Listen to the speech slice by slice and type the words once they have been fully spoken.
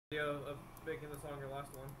of making the song your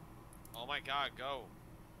last one. Oh my god, go.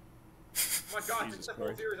 Oh my god, it's the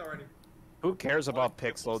full series already. Who cares about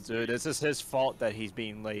Pixel, dude? This is his fault that he's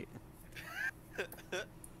being late.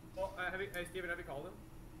 Well, hey, Steven, have you called him?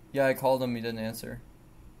 Yeah, I called him. He didn't answer.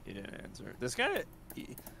 He didn't answer. This guy,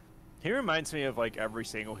 he reminds me of like every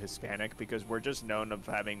single Hispanic because we're just known of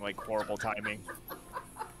having like horrible timing.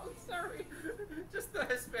 I'm sorry. Just the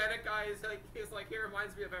Hispanic guy is like he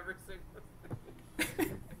reminds me of every single.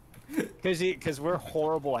 Because we're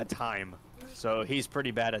horrible at time, so he's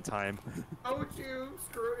pretty bad at time. Don't you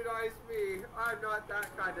scrutinize me? I'm not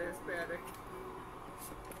that kind of Hispanic.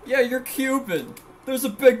 Yeah, you're Cuban. There's a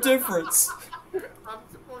big difference. I'm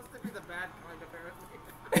supposed to be the bad kind,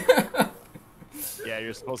 apparently. Yeah,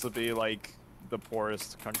 you're supposed to be like the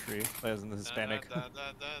poorest country, as in the Hispanic.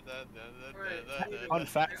 Fun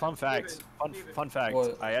fact.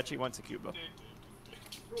 What? I actually went to Cuba.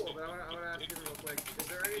 Cool, but I want to ask you real quick. Is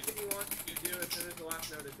there anything you want to do as soon as the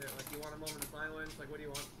last note is hit? Like, you want a moment of silence? Like, what do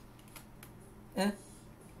you want?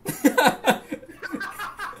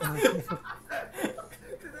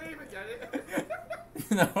 Did they even get it?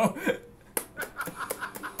 No.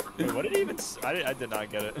 Wait, what did he even? I did not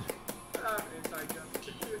get it. Inside joke.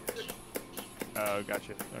 Oh,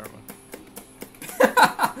 gotcha. Never mind.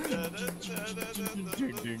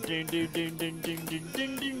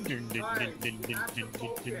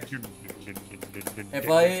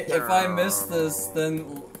 If I miss this, then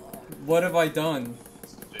what have I done?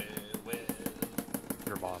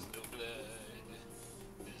 Your mom.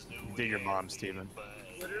 You did your mom, Steven.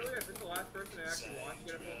 Literally, I think the last person I actually watched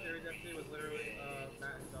get a full series FC was literally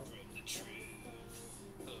Matt himself.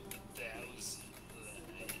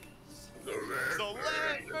 So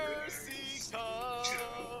let mercy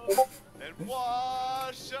come and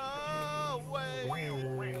wash away.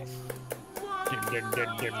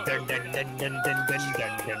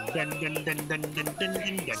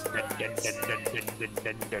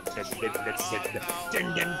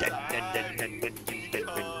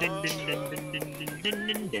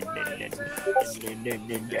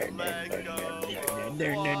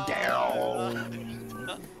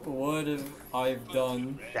 What have I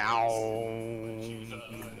done? Down.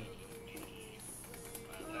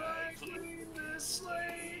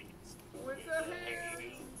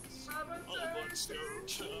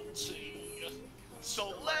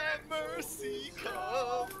 So let mercy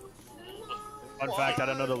come. Fun fact, I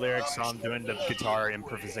don't know the lyrics, so I'm doing the guitar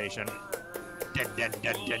improvisation.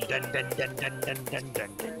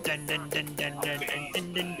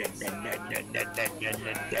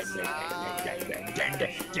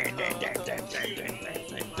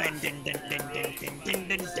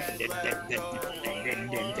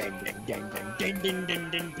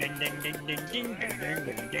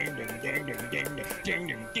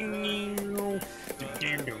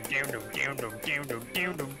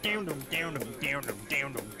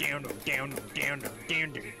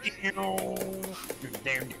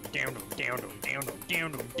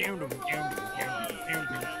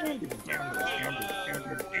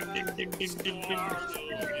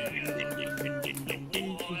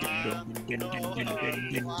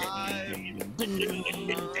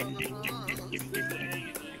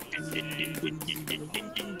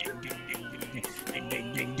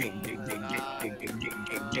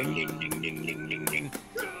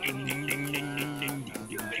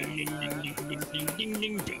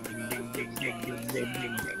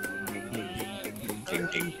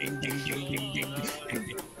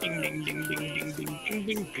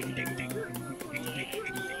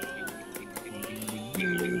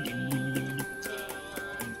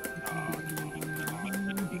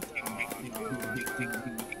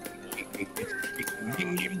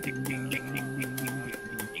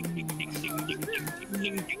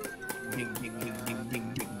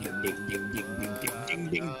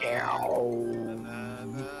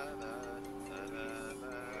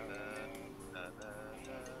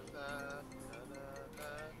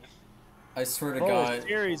 I swear to God.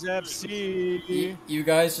 Series FC. You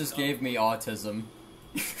guys just gave me autism.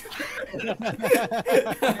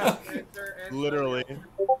 Literally.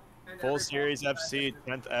 Full Series FC,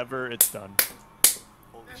 10th ever, it's done.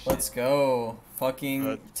 Let's go.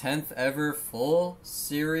 Fucking 10th ever full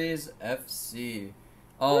series FC.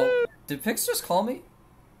 Oh, did Pix just call me?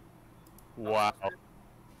 Wow.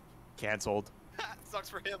 Cancelled. Sucks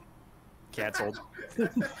for him. Cancelled.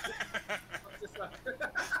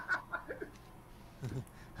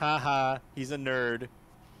 Haha, he's a nerd.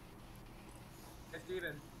 Hey,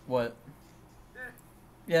 Steven. What?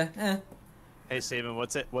 Yeah, Hey Steven,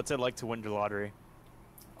 what's it like to win the lottery?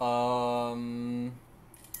 What's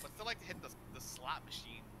it like to hit the slot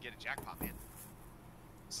machine and get a jackpot, man?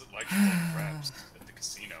 What's it like to take craps at the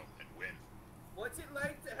casino and win? What's it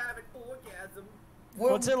like to have an orgasm?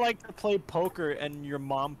 What's it like to play poker and your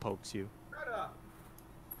mom pokes you? Shut up.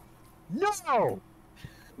 No!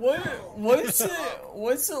 What's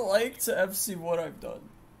it like to FC what I've done?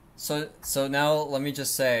 So now let me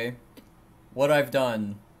just say what I've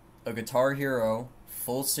done. A Guitar Hero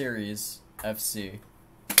full series FC.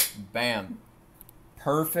 Bam.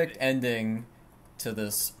 Perfect ending to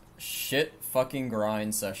this shit fucking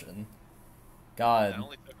grind session. God. That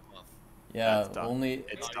only took a month. Yeah, It's done. only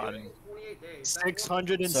It's done. 28 days.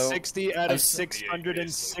 660 out I of s-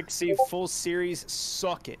 660 full series.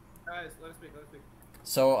 Suck it. Guys, let us speak, let us speak.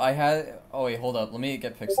 So I had oh wait, hold up. Let me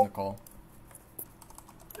get Pix in the call.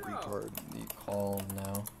 No. The call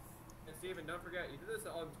now. And Steven, don't forget, you did this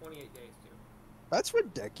on 28 days, too. That's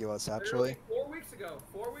ridiculous, actually. Literally 4 weeks ago.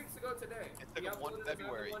 4 weeks ago today. It took He him one uploaded as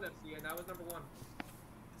February. number 1 FC, and that was number 1.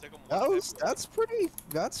 It took him one February.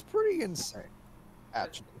 That's pretty insane.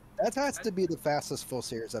 Actually, that has to be the fastest full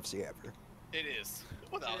series FC ever. It is.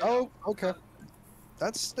 Without a Oh, doubt. okay.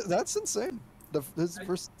 That's insane. His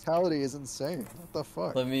versatility is insane. What the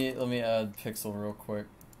fuck? Let me add Pixel real quick.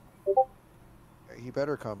 He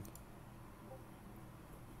better come.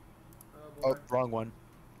 Oh, Oh, boy. Wrong one.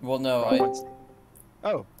 Well, no, Wrong one.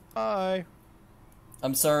 Oh, hi.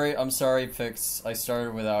 I'm sorry, Pix. I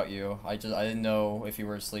started without you. I didn't know if you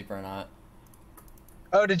were asleep or not.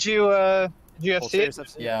 Oh, did you Full see it? series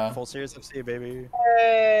FC. Yeah. Full series FC, baby.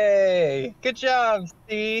 Hey, good job,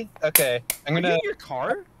 Steve. Okay, I'm Are you gonna. in your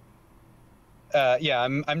car? Yeah,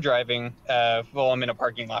 I'm driving. Well, I'm in a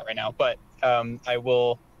parking lot right now, but I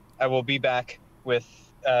will be back with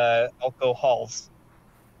alcohols.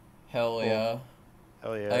 Hell Cool. yeah.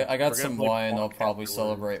 Hell yeah. I got We're some gonna play wine I'll Bonk probably afterwards.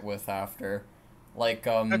 celebrate with after. Like,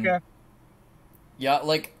 Okay. yeah,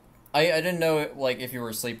 like, I didn't know, like, if you were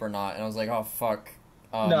asleep or not, and I was like, oh, fuck.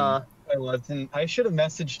 Nah, I wasn't. I should have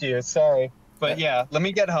messaged you. Sorry, but yeah, let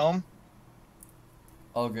me get home.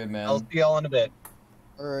 All good, man. I'll see y'all in a bit.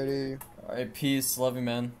 alrighty. Alright, peace. Love you,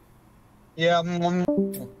 man. Yeah.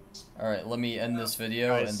 Alright, let me end this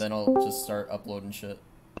video, Guys. and then I'll just start uploading shit.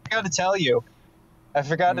 I forgot to tell you.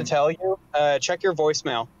 Check your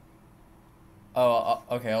voicemail. Oh,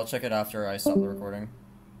 okay, I'll check it after I stop the recording.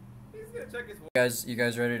 He's gonna check his You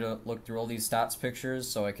guys ready to look through all these stats pictures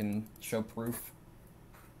so I can show proof?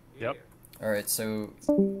 Yep. Alright, so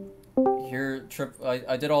here,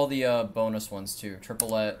 I did all the bonus ones too.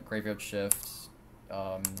 Triplet, Graveyard Shift.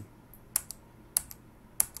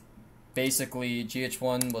 Basically,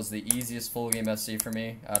 GH1 was the easiest full game SC for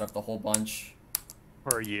me out of the whole bunch.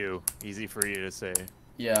 For you. Easy for you to say.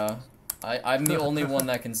 Yeah, I'm the only one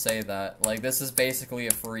that can say that. Like, this is basically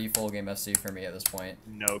a free full game SC for me at this point.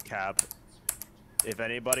 No cap. If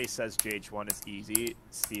anybody says GH1 is easy,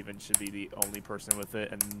 Steven should be the only person with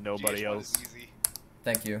it and nobody GH1 else. is easy.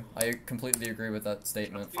 Thank you. I completely agree with that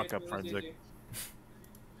statement. Fuck up, Forensic.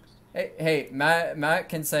 Hey, Matt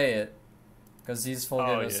can say it, because he's full game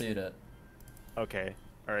Oh, yeah. SC'd it. Okay.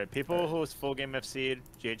 Alright, people who is full game FC'd,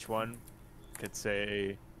 GH1, could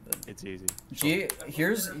say it's easy.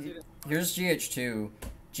 Here's GH2.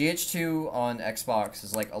 GH2 on Xbox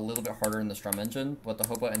is like a little bit harder in the strum engine, but the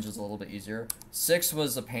Hopa engine is a little bit easier. 6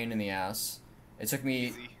 was a pain in the ass. It took me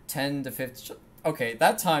Easy. 10 to 15. Okay,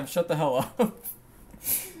 that time, shut the hell up.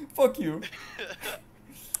 Fuck you.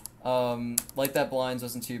 Like That Blinds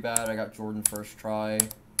wasn't too bad. I got Jordan first try. Like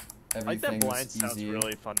That Everything Blind was sounds easy.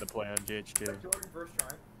 really fun to play on GH2. Jordan first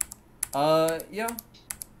try. Yeah.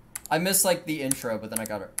 I missed like the intro, but then I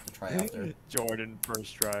got it to try after. Jordan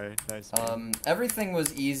first try. Nice. Man. Everything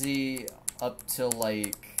was easy up till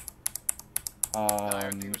like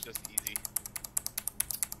Everything was just easy.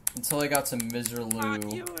 until I got to Fuck you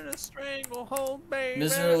Miserloo. in a stranglehold, baby.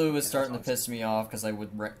 Miserloo was starting to piss me off because I would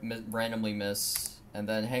randomly miss, and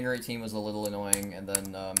then Hangar 18 was a little annoying, and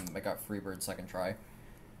then I got Freebird second try.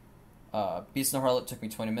 Beast and the Harlot took me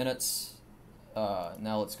 20 minutes.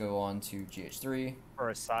 Now let's go on to GH3. For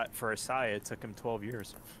a Sai, it took him 12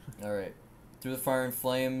 years. Alright. Through the Fire and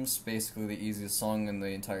Flames, basically the easiest song in the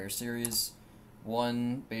entire series.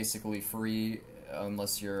 1, basically free,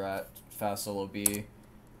 unless you're at Fast Solo B.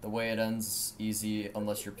 The Way It Ends, easy,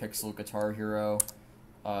 unless you're Pixel Guitar Hero.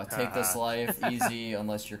 Take This Life, easy,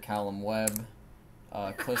 unless you're Callum Webb.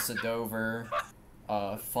 Cliffs of Dover.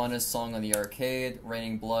 Funnest song on the arcade.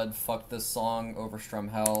 Raining Blood, Fuck This Song,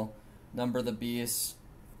 Overstrum Hell. Number the Beast.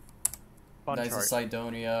 Fun Knights of chart.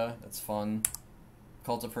 Sidonia, that's fun.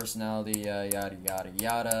 Cult of Personality, yada yada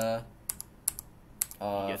yada.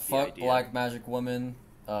 get the Fuck idea. Black Magic Woman.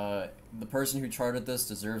 The person who charted this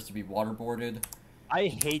deserves to be waterboarded. I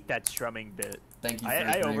hate that strumming bit. Thank you for I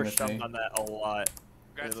agreeing with overstrummed me. on that a lot.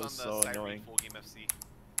 Congrats It on was the so Siren annoying. Full Game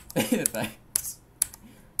FC. Thanks.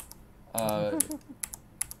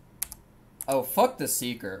 Oh, fuck the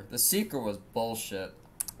Seeker. The Seeker was bullshit.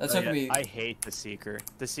 That took me. I hate the Seeker.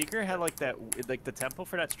 The Seeker had like that, like the tempo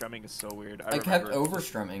for that strumming is so weird. I kept remember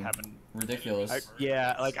just overstrumming. having- Ridiculous.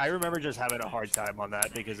 yeah, like I remember just having a hard time on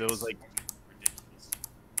that because it was like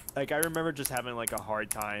I remember just having like a hard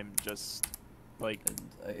time just like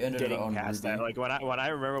I ended getting on past Ruby. that. Like when I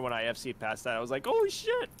remember when I FC past that, I was like, holy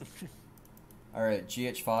shit. Alright,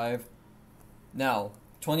 GH5. Now,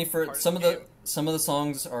 21st. Hardest Some of the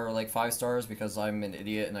songs are like 5 stars because I'm an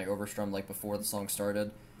idiot and I overstrummed like before the song started.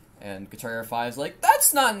 And Guitar Hero 5 is like,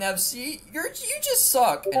 that's not an FC. You just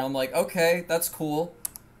suck. And I'm like, okay, that's cool.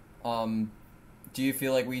 Do you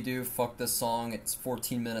feel like we do? Fuck this song. It's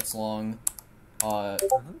 14 minutes long.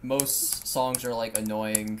 Most songs are like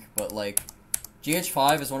annoying, but like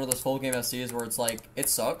GH5 is one of those full game SCs where it's like, it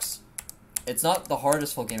sucks. It's not the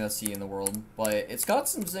hardest full game SC in the world, but it's got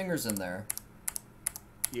some zingers in there.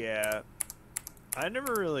 Yeah. I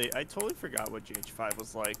totally forgot what GH5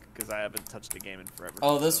 was like because I haven't touched the game in forever.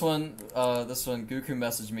 Oh, this one, Goku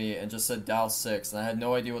messaged me and just said Dow 6, and I had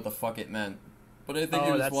no idea what the fuck it meant. But I think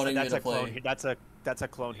he was wanting me to play. That's a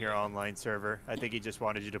Clone Hero online server. I think he just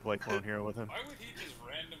wanted you to play Clone Hero with him. Why would he just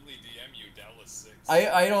randomly DM you Dallas 6?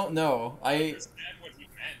 I don't know. I understand what he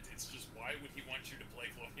meant. It's just why would he want you to play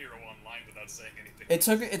Clone Hero online without saying anything?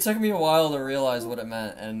 It took me a while to realize what it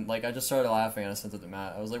meant, and like I just started laughing and I sent it to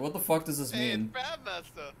Matt. I was like, "What the fuck does this Hey, it's mean?" Brad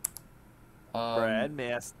Master. Brad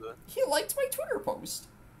Master. He liked my Twitter post.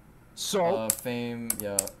 So Fame,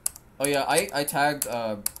 yeah. Oh yeah, I tagged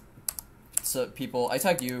people. I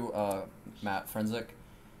tagged you, Matt Frenzik,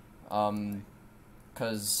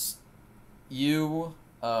 cause you,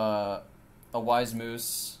 a Wise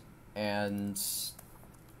Moose, and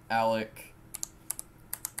Alec,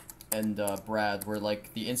 and Brad were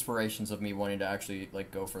like the inspirations of me wanting to actually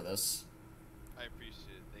like go for this. I appreciate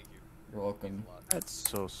it. Thank you. You're welcome. that's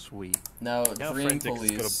so sweet. Now, Now Dream Frenzic's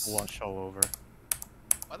Police. gonna blush all over.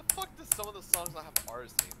 Why the fuck does some of the songs not have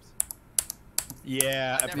artist names?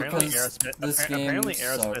 Yeah, I never apparently Because Aerosmith. this game Apparently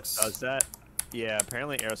Aerosmith sucks. does that. Yeah,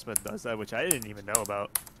 apparently Aerosmith does that, which I didn't even know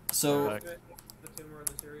about. So, Correct. The two more of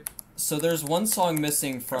the series. so there's one song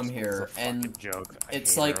missing from Aerosmith's here, a and fucking joke. I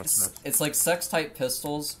it's hate like Aerosmith. it's like Sex Type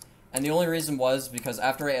Pistols, and the only reason was because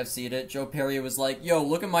after I FC'd it, Joe Perry was like, "Yo,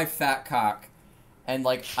 look at my fat cock," and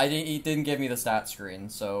like he didn't give me the stat screen,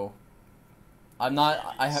 so I'm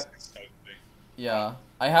not. I have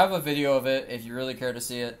I have a video of it if you really care to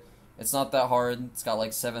see it. It's not that hard. It's got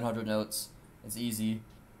like 700 notes. It's easy,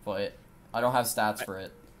 but I don't have stats for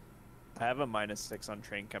it. I have a -6 on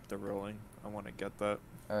Train Kept It Rolling. I want to get that.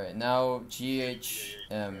 Alright, now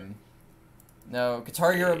GHM. Now,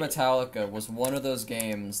 Guitar Hero Metallica was one of those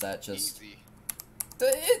games that just... Easy.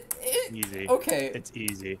 Easy. Okay. It's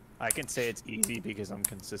easy. I can say it's easy because I'm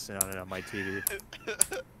consistent on it on my TV.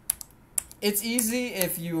 It's easy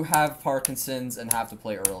if you have Parkinson's and have to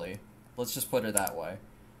play early. Let's just put it that way.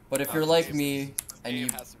 But if you're like me, and Game you...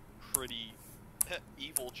 has some pretty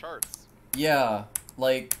evil charts. Yeah,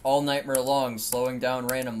 like All Nightmare Long, slowing down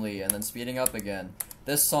randomly and then speeding up again.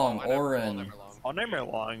 This song, Orin, All Nightmare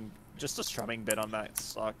Long, just the strumming bit on that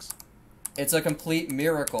sucks. it's a complete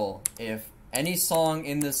miracle if any song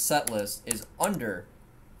in this set list is under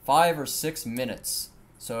 5 or 6 minutes.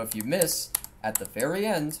 So if you miss, at the very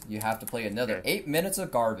end, you have to play another 8 minutes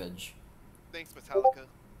of garbage. Thanks, Metallica.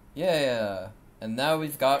 Yeah, and now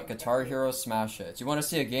we've got Guitar Hero Smash Hits. You want to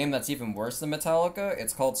see a game that's even worse than Metallica?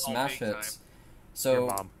 It's called Smash big Hits. time. So, Your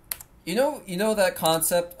mom. you know that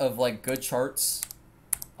concept of like good charts?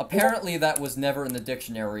 Apparently that was never in the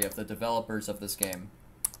dictionary of the developers of this game.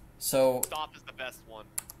 So, Stop is the best one.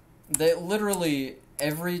 they literally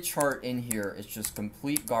every chart in here is just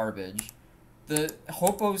complete garbage. The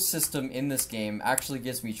Hopo system in this game actually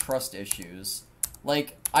gives me trust issues.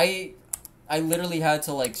 Like I literally had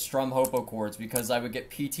to like strum Hopo chords because I would get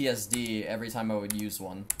PTSD every time I would use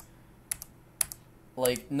one.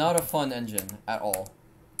 Like not a fun engine at all.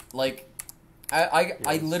 Like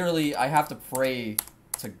I literally I have to pray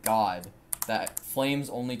to God that Flames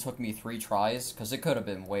only took me 3 tries because it could have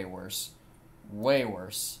been way worse. Way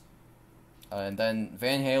worse. And then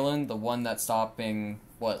Van Halen, the one that's stopping,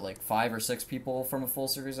 what, like 5 or 6 people from a full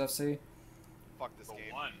series FC? Fuck this The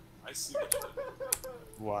game. one. I see what you're doing.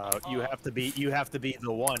 Wow, you have to be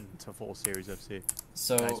the one to full series FC.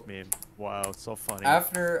 So Nice meme. Wow, so funny.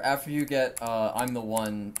 after you get I'm the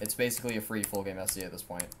One, it's basically a free full game FC at this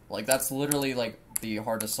point. Like that's literally like the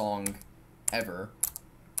hardest song ever.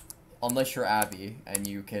 Unless you're Abby and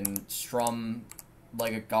you can strum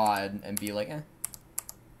like a god and be like, eh.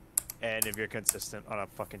 And if you're consistent on a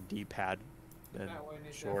fucking D-pad, then That way,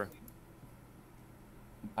 Nick, sure. definitely.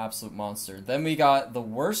 Absolute monster. Then we got the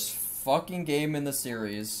worst fucking game in the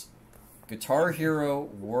series, Guitar Hero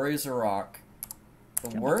Warriors of Rock. The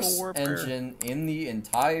Chemical worst warfare. engine in the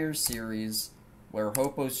entire series, where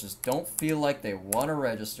hopos just don't feel like they want to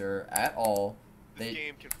register at all. This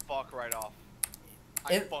game can fuck right off.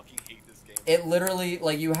 I It- fucking hate this game. It literally,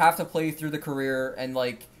 like, you have to play through the career, and,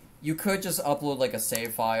 like, you could just upload, like, a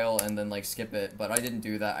save file and then, like, skip it, but I didn't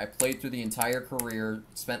do that. I played through the entire career,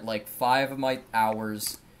 spent, like, 5 of my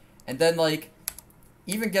hours, and then, like,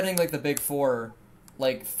 even getting, like, the big 4,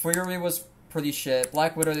 like, Fury was pretty shit,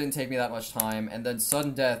 Black Widow didn't take me that much time, and then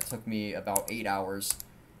Sudden Death took me about 8 hours.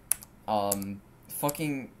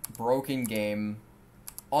 Fucking broken game.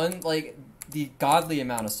 Like, the godly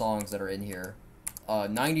amount of songs that are in here.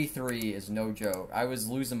 93 is no joke. I was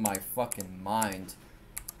losing my fucking mind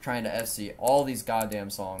trying to FC all these goddamn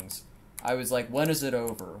songs. I was like, when is it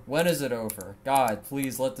over? When is it over? God,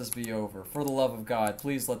 please let this be over. For the love of God,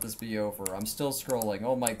 please let this be over. I'm still scrolling.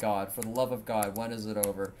 Oh my God, for the love of God, when is it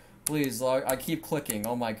over? Please, I keep clicking.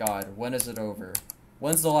 Oh my God, when is it over?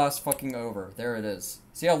 When's the last fucking over? There it is.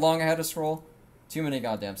 See how long I had to scroll? Too many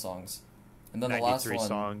goddamn songs. And then the last 93 one.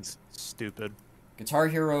 songs. Stupid. Guitar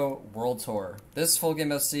Hero World Tour. This full game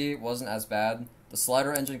FC wasn't as bad. The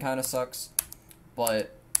slider engine kind of sucks,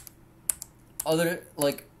 but other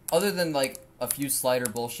than like a few slider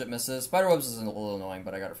bullshit misses, Spiderwebs is a little annoying,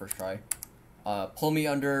 but I got it first try. Pull Me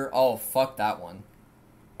Under. Oh fuck that one.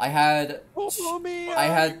 I had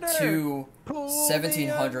two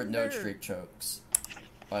 1700 note streak chokes.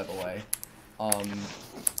 By the way,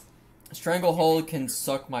 Stranglehold can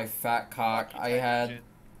suck my fat cock. I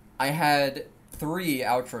had 3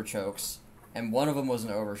 outro chokes, and one of them was an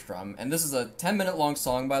overstrum. And this is a 10-minute long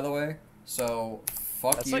song, by the way. So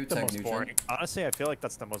fuck That's you, like the Tech most Nugent. boring. Honestly, I feel like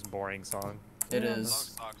that's the most boring song. It The is.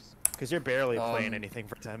 song sucks. Because you're barely playing anything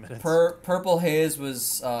for 10 minutes. Purple Haze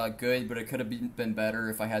was good, but it could have been better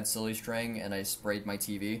if I had Silly String and I sprayed my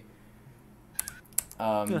TV.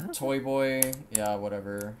 Toy Boy, yeah,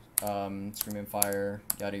 whatever. Screaming Fire,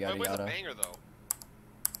 yada yada Wait, yada. a banger though.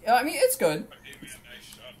 Yeah, I mean it's good. Hey man, nice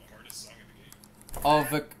shot. The hardest song in the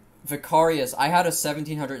game. Oh, Vicarious. I had a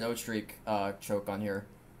 1700 note streak choke on here.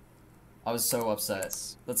 I was so upset.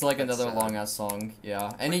 That's like That's another sad. long ass song.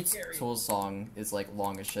 Yeah, any scary. Tools song is like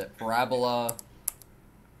long as shit. Parabola.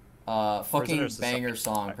 Fucking Prisoner banger Society.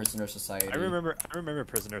 song, Prisoner Society. I remember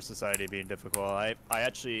Prisoner Society being difficult. I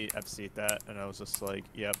actually FC'd that, and I was just like,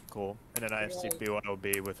 yep, cool. And then I FC'd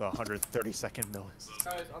BYOB with 132nd millis.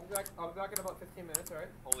 Guys, I'll be back in about 15 minutes, alright?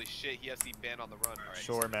 Holy shit, he has the band on the run. Alright.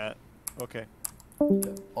 Sure, Matt. Okay.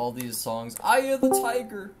 All these songs. Eye of the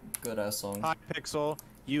Tiger. Good ass song. Hi, Pixel.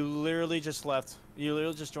 You literally just left. You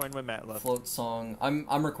literally just joined when Matt left. Float song.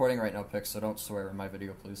 I'm recording right now, Pix, so don't swear in my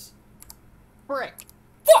video, please. Brick!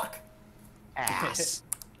 Fuck! Ass.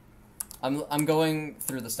 I'm going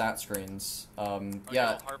through the stat screens. Oh,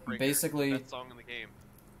 Yeah, Heartbreaker. basically. Best song in the game.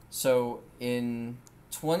 So in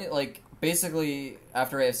 20, like basically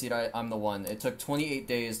after I FC'd, I'm the one. It took 28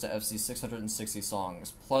 days to FC 660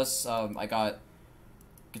 songs. Plus, I got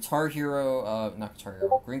Guitar Hero, not Guitar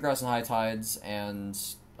Hero, Greengrass and High Tides, and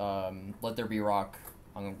Let There Be Rock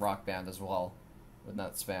on Rock Band as well. With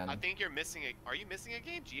that span. I think you're missing a. Are you missing a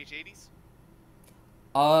game? GH80s?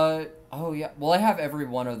 Oh yeah. Well, I have every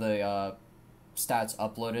one of the stats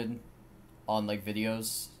uploaded on like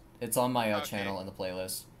videos. It's on my Okay. channel in the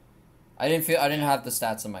playlist. I didn't have the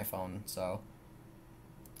stats on my phone, so.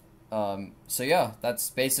 So yeah, that's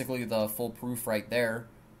basically the full proof right there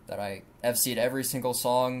that I FC'd every single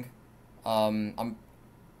song. I'm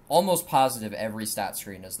almost positive every stat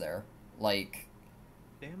screen is there. Like,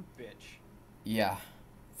 Damn bitch. yeah.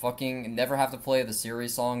 Fucking never have to play the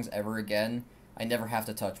series songs ever again. I never have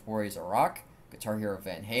to touch Warriors of Rock, Guitar Hero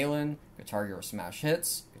Van Halen, Guitar Hero Smash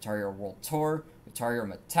Hits, Guitar Hero World Tour, Guitar Hero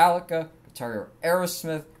Metallica, Guitar Hero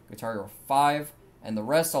Aerosmith, Guitar Hero 5, and the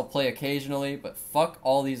rest I'll play occasionally, but fuck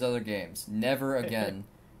all these other games. Never again.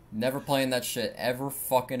 Never playing that shit ever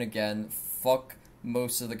fucking again. Fuck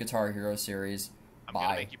most of the Guitar Hero series. I'm Bye.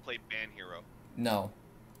 gonna make you play Band Hero. No.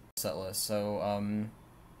 Set list. So,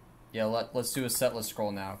 yeah, let's do a set list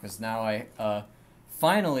scroll now, because now I,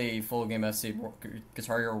 finally full game FC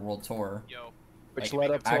Guitar Hero World Tour. Yo, Which Like,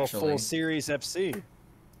 led up to actually- a full series FC.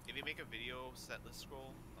 if you make a video set list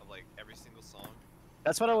scroll of like every single song.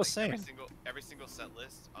 That's what I was like, saying. Every single set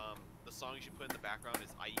list. The song you should put in the background is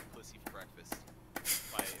 "I Eat Pussy for Breakfast"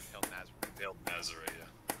 by Impaled Nazareth. Failed Nazareth,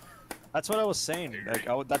 yeah. That's what I was saying.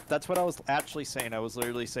 Like, that's what I was actually saying. I was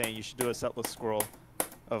literally saying you should do a setlist scroll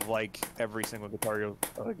of like every single Guitar Hero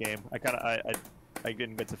game. I I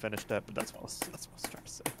didn't get to finish that, but that's what I was trying to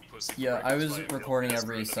say. Pussy Yeah, I breakfast was by recording Bill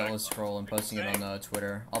every Cosby. setlist scroll and posting it on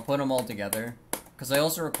Twitter. I'll put them all together. Because I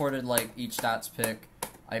also recorded, like, each stats pick.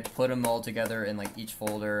 I put them all together in, like, each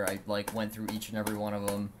folder. I, like, went through each and every one of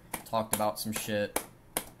them, talked about some shit,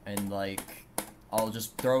 and, like, I'll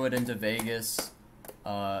just throw it into Vegas,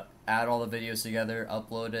 add all the videos together,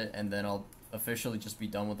 upload it, and then I'll officially just be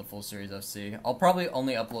done with the full series FC. I'll probably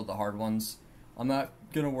only upload the hard ones. I'm not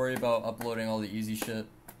gonna worry about uploading all the easy shit.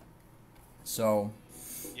 So,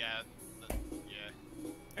 Yeah.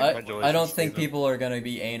 I don't think people are gonna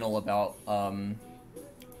be anal about,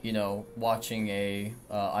 you know, watching a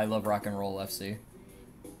I Love Rock and Roll FC.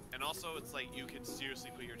 And also, it's like you could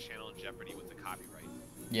seriously put your channel in jeopardy with the copyright.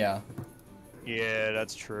 Yeah. Yeah,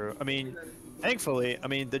 that's true. I mean, thankfully, I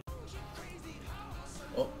mean, the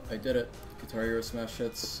Oh, I did it. Guitar Hero Smash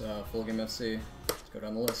Hits, Full Game FC. Let's go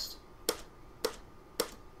down the list.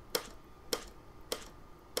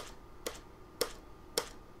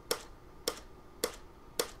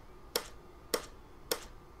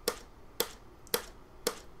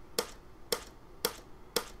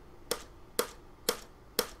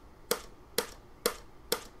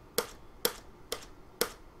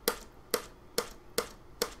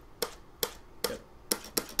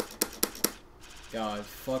 God,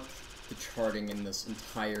 fuck the charting in this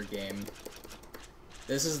entire game.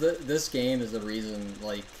 This game is the reason,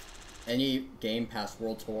 like, any game past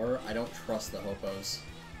World Tour, I don't trust the Hopos,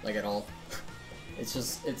 like, at all. It's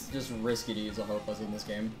just risky to use the Hopos in this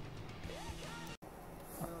game.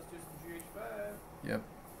 Let's do some GH5. Yep.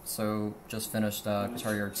 So, just finished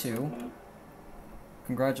Guitar Hero 2.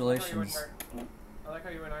 Congratulations. I like how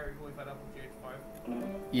you and I are equally fed up with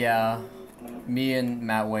GH5. Yeah, me and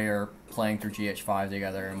Matt Way are playing through GH5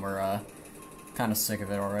 together, and we're kind of sick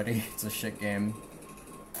of it already. It's a shit game.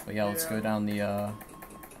 But yeah, let's go down the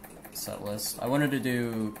set list. I wanted to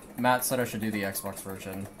do... Matt said I should do the Xbox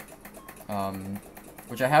version.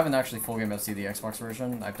 Which I haven't actually full game FC the Xbox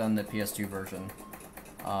version. I've done the PS2 version.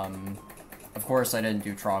 Of course I didn't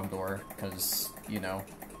do Trogdor, because, you know,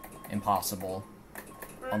 impossible.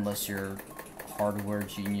 Unless you're hardware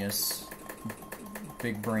genius,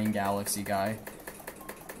 big brain galaxy guy.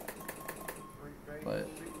 But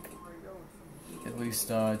at least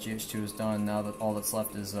GH2 is done. Now that all that's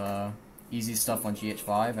left is easy stuff on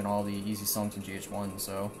GH5 and all the easy songs on GH1.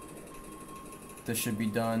 So this should be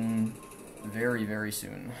done very, very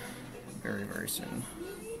soon. Very, very soon.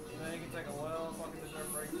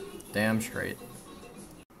 Damn straight.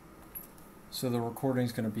 So the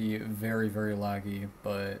recording's gonna be very, very laggy,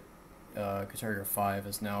 but Guitar Hero 5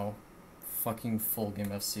 is now fucking full game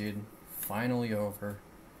FC'd. Finally over.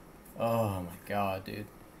 Oh my god, dude.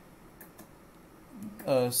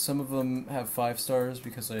 Some of them have 5 stars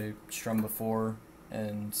because I strummed before,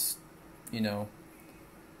 and, you know,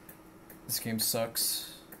 this game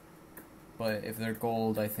sucks. But if they're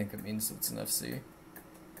gold, I think it means it's an FC.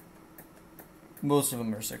 Most of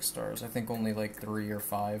them are 6 stars. I think only like 3 or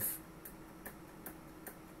 5.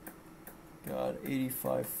 God,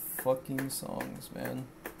 85 fucking songs, man.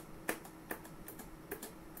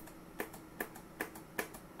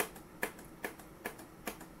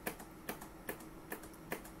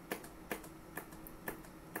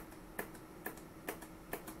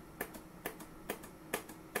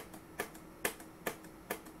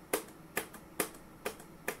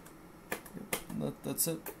 That's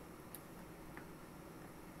it.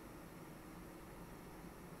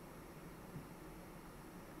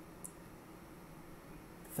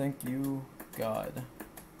 Thank you, God.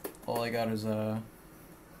 All I got is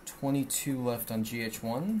 22 left on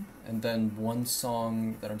GH1, and then 1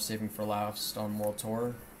 song that I'm saving for last on World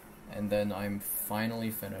Tour, and then I'm finally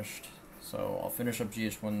finished. So I'll finish up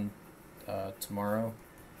GH1 tomorrow,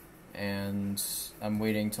 and I'm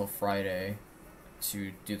waiting till Friday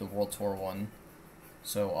to do the World Tour one.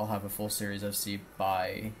 So I'll have a full series FC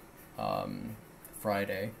by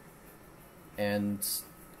Friday, and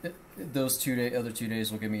those other 2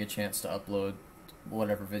 days will give me a chance to upload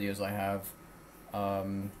whatever videos I have.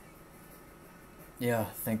 Yeah,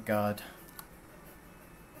 thank God.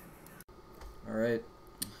 Alright,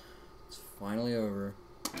 it's finally over.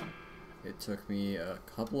 It took me a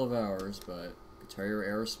couple of hours, but Guitar Hero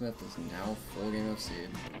Aerosmith is now full game FC.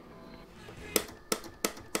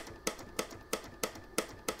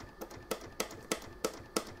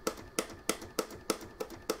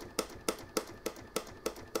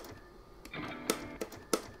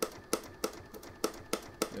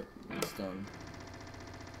 Done.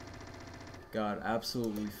 God,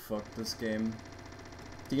 absolutely fuck this game.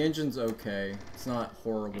 The engine's okay. It's not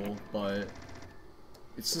horrible, but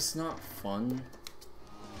it's just not fun.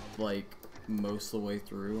 Like, most of the way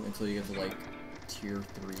through until you get to like tier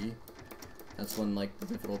 3. That's when like the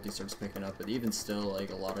difficulty starts picking up, but even still,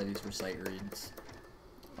 like a lot of these were sight reads.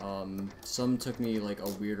 Some took me like a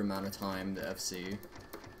weird amount of time to FC,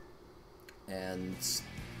 and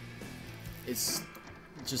it's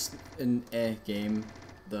just an game.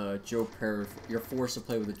 The Joe Perry, you're forced to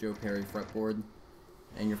play with the Joe Perry fretboard,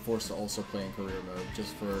 and you're forced to also play in career mode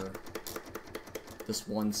just for this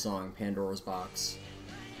one song, Pandora's Box,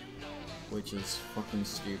 which is fucking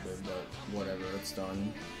stupid, but whatever, it's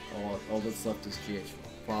done. All that's left is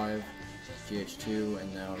GH5, GH2,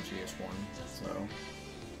 and now GH1, so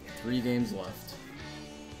 3 games left.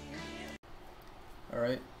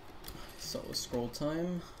 Alright, so scroll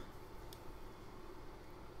time.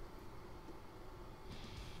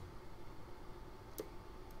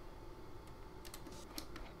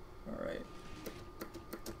 Alright.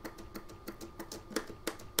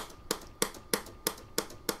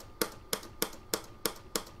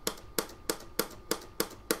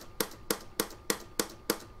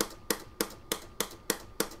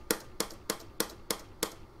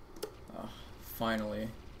 Finally.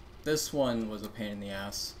 This one was a pain in the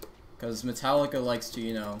ass, because Metallica likes to,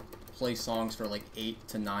 you know, play songs for like 8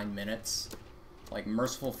 to 9 minutes. Like,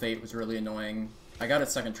 Merciful Fate was really annoying. I got it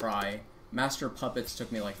second try. Master of Puppets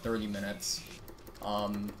took me like 30 minutes.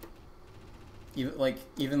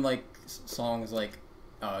 Even like songs like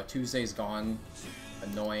Tuesday's Gone,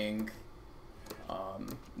 annoying.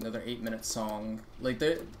 Another 8-minute song. Like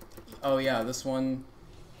oh yeah, this one,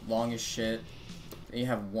 long as shit. Then you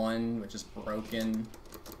have one, which is broken.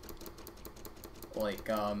 Like,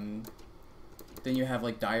 then you have,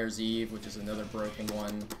 like, Dyer's Eve, which is another broken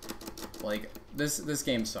one. Like, this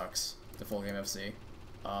game sucks, the full game FC.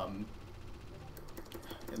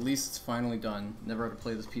 At least it's finally done. Never have to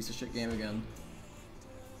play this piece of shit game again.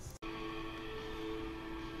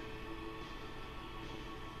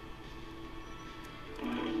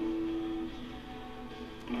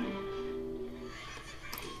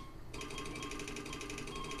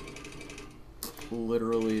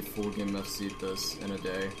 Literally full game FC'd this in a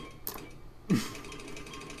day.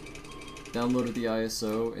 Downloaded the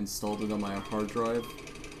ISO, installed it on my hard drive,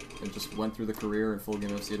 and just went through the career and full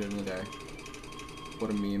game FC'd it in a day. What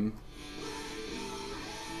a meme.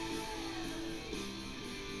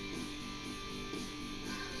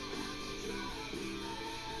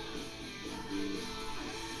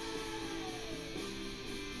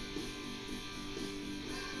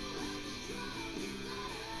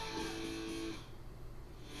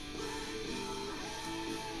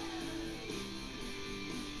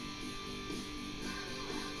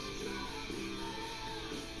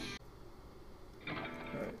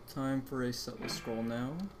 Time for a setlist scroll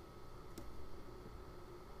now.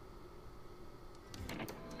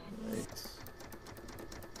 Right.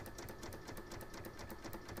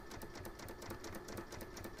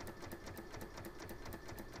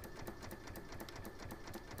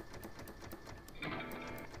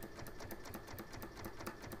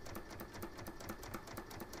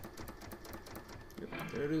 Yep,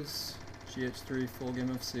 there it is. GH3 full game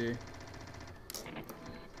FC.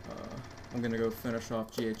 I'm gonna go finish off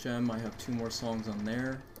GHM. I have 2 more songs on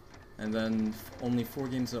there, and then only 4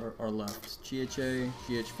 games are left: GHA,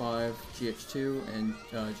 GH5, GH2, and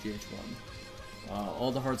GH1.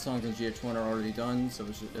 All the hard songs in GH1 are already done, so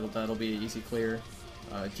that'll be an easy clear.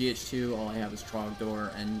 GH2, all I have is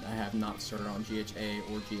Trogdor, and I have not started on GHA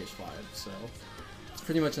or GH5, so it's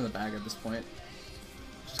pretty much in the bag at this point.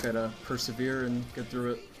 Just gotta persevere and get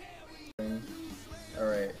through it.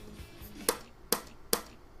 Alright.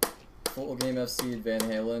 Full game FC Van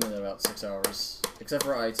Halen in about 6 hours. Except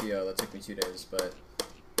for ITO, that took me 2 days, but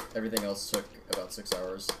everything else took about 6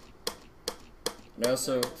 hours. And I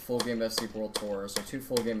also full game FC World Tour, so 2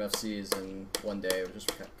 full game FCs in 1 day, which is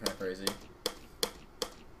kind of crazy.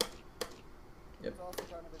 Yep. It's also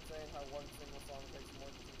kind of insane how one single song takes more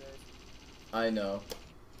than 2 days. I know.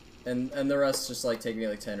 And the rest just like take me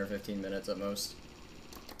like 10 or 15 minutes at most.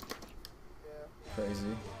 Yeah.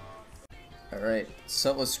 Crazy. Alright,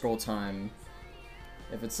 setlist scroll time.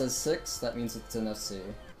 If it says 6, that means it's an FC.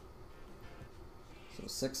 So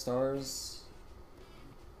 6 stars,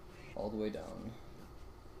 all the way down.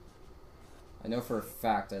 I know for a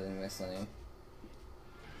fact I didn't miss any.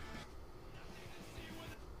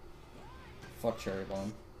 Fuck Cherry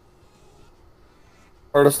Bomb.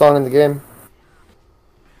 Hardest song in the game.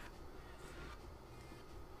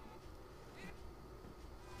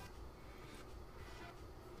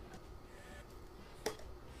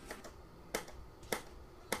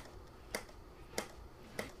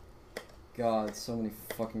 God, so many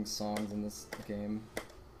fucking songs in this game.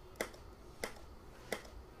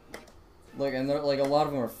 Like, and they're, like, a lot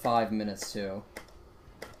of them are 5 minutes, too.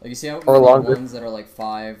 Like, you see how Or many longer. ones that are, like,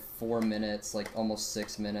 4 minutes, like, almost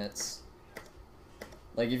 6 minutes?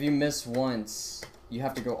 Like, if you miss once, you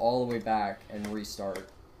have to go all the way back and restart.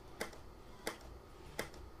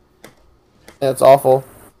 Yeah, it's awful.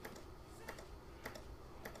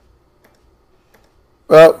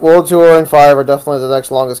 But World Tour and 5 are definitely the next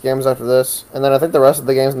longest games after this. And then I think the rest of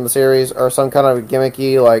the games in the series are some kind of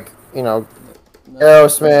gimmicky, like, you know,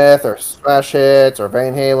 Aerosmith or Smash Hits or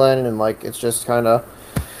Van Halen, and, like, it's just kind of,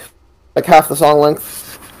 like, half the song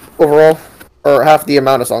length overall. Or half the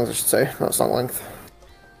amount of songs, I should say, not song length.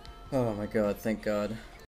 Oh my god, thank god.